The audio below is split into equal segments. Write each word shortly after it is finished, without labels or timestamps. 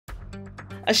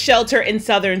A shelter in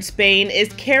southern Spain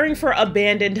is caring for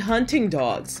abandoned hunting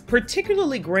dogs,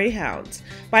 particularly greyhounds,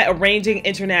 by arranging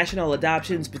international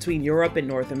adoptions between Europe and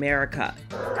North America.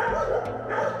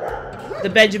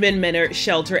 The Benjamin Mehnert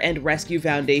Shelter and Rescue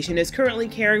Foundation is currently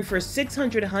caring for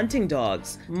 600 hunting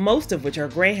dogs, most of which are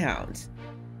greyhounds.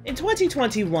 In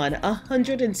 2021,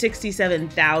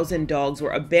 167,000 dogs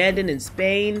were abandoned in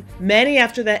Spain, many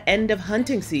after the end of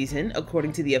hunting season,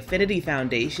 according to the Affinity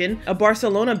Foundation, a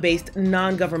Barcelona-based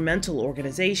non-governmental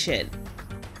organization.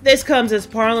 This comes as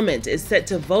Parliament is set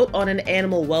to vote on an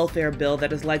animal welfare bill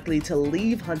that is likely to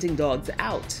leave hunting dogs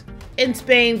out. In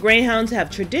Spain, greyhounds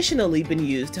have traditionally been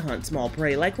used to hunt small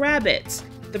prey like rabbits.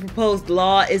 The proposed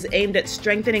law is aimed at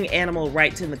strengthening animal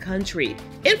rights in the country.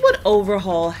 It would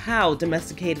overhaul how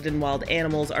domesticated and wild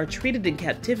animals are treated in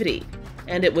captivity,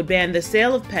 and it would ban the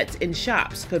sale of pets in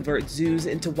shops, convert zoos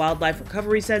into wildlife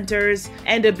recovery centers,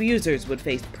 and abusers would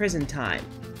face prison time.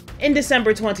 In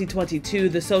December 2022,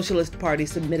 the Socialist Party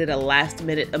submitted a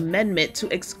last-minute amendment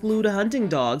to exclude hunting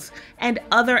dogs and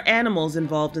other animals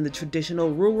involved in the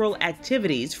traditional rural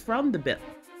activities from the bill.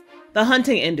 The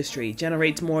hunting industry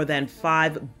generates more than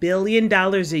 $5 billion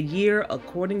a year,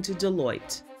 according to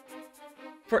Deloitte.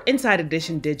 For Inside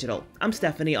Edition Digital, I'm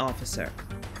Stephanie Officer.